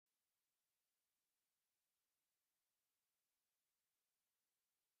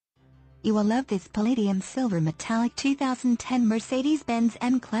You will love this palladium silver metallic 2010 Mercedes-Benz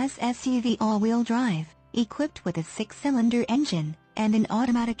M-Class SUV all-wheel drive, equipped with a 6-cylinder engine and an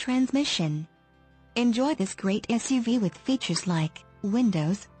automatic transmission. Enjoy this great SUV with features like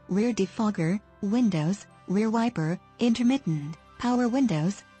windows, rear defogger, windows, rear wiper, intermittent, power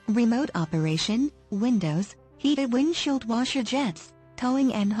windows, remote operation, windows, heated windshield washer jets,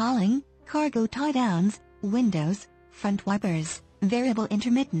 towing and hauling, cargo tie-downs, windows, front wipers, variable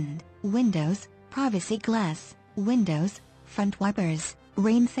intermittent, windows, privacy glass, windows, front wipers,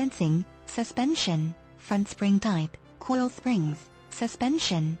 rain sensing, suspension, front spring type, coil springs,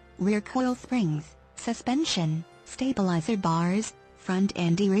 suspension, rear coil springs, suspension, stabilizer bars, front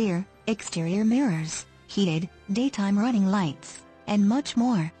and rear, exterior mirrors, heated, daytime running lights, and much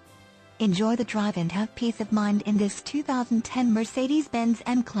more. Enjoy the drive and have peace of mind in this 2010 Mercedes-Benz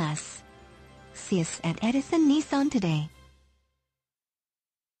M-Class. See us at Edison Nissan today.